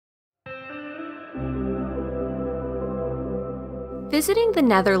Visiting the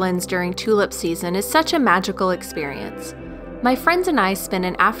Netherlands during tulip season is such a magical experience. My friends and I spent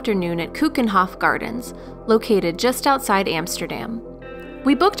an afternoon at Keukenhof Gardens, located just outside Amsterdam.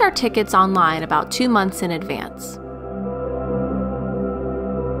 We booked our tickets online about 2 months in advance.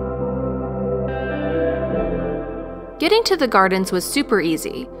 Getting to the gardens was super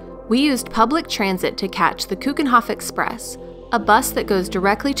easy. We used public transit to catch the Keukenhof Express, a bus that goes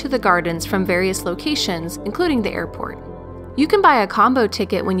directly to the gardens from various locations, including the airport. You can buy a combo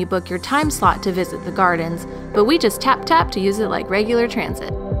ticket when you book your time slot to visit the gardens, but we just tap to use it like regular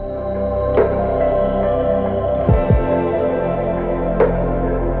transit.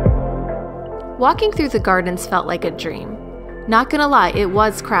 Walking through the gardens felt like a dream. Not gonna lie, it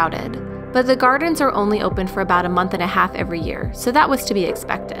was crowded, but the gardens are only open for about a month and a half every year, so that was to be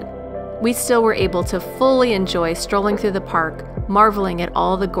expected. We still were able to fully enjoy strolling through the park, marveling at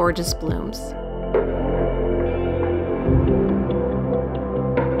all the gorgeous blooms.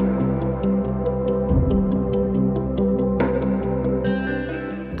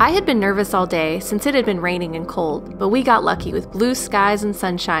 I had been nervous all day since it had been raining and cold, but we got lucky with blue skies and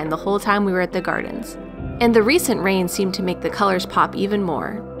sunshine the whole time we were at the gardens. And the recent rain seemed to make the colors pop even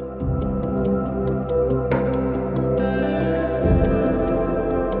more.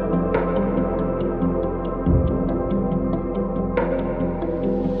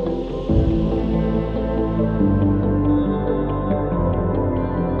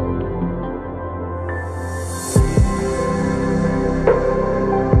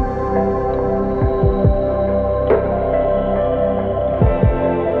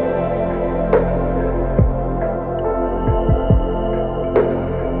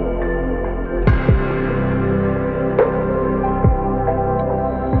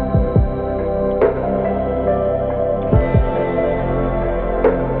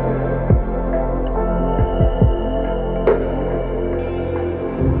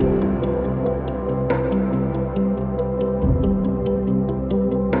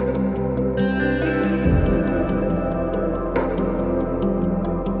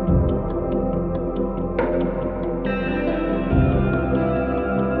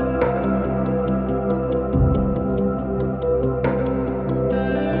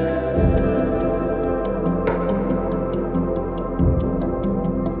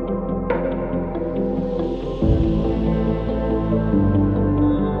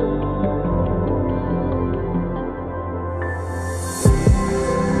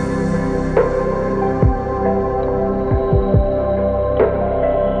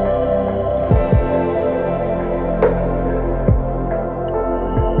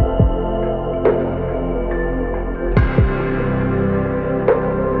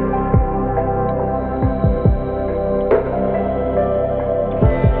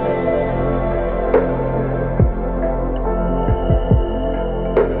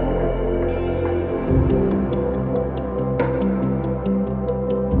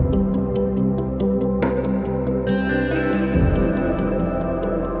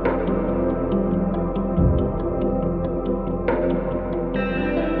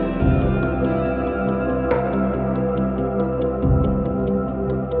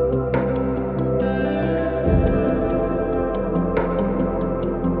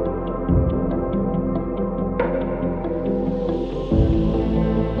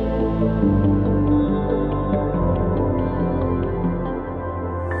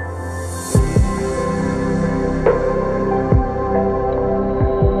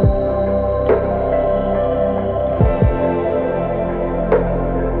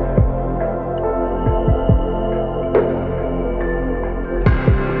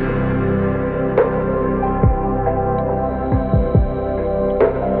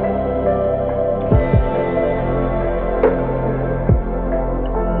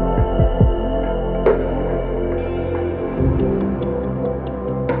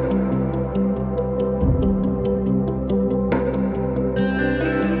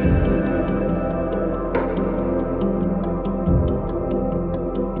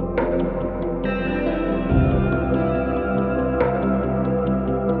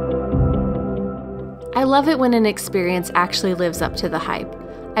 I love it when an experience actually lives up to the hype.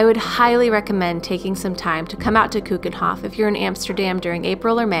 I would highly recommend taking some time to come out to Keukenhof if you're in Amsterdam during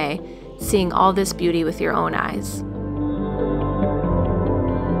April or May, seeing all this beauty with your own eyes.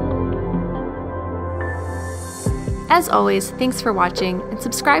 As always, thanks for watching, and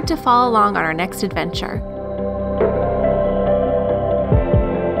subscribe to follow along on our next adventure.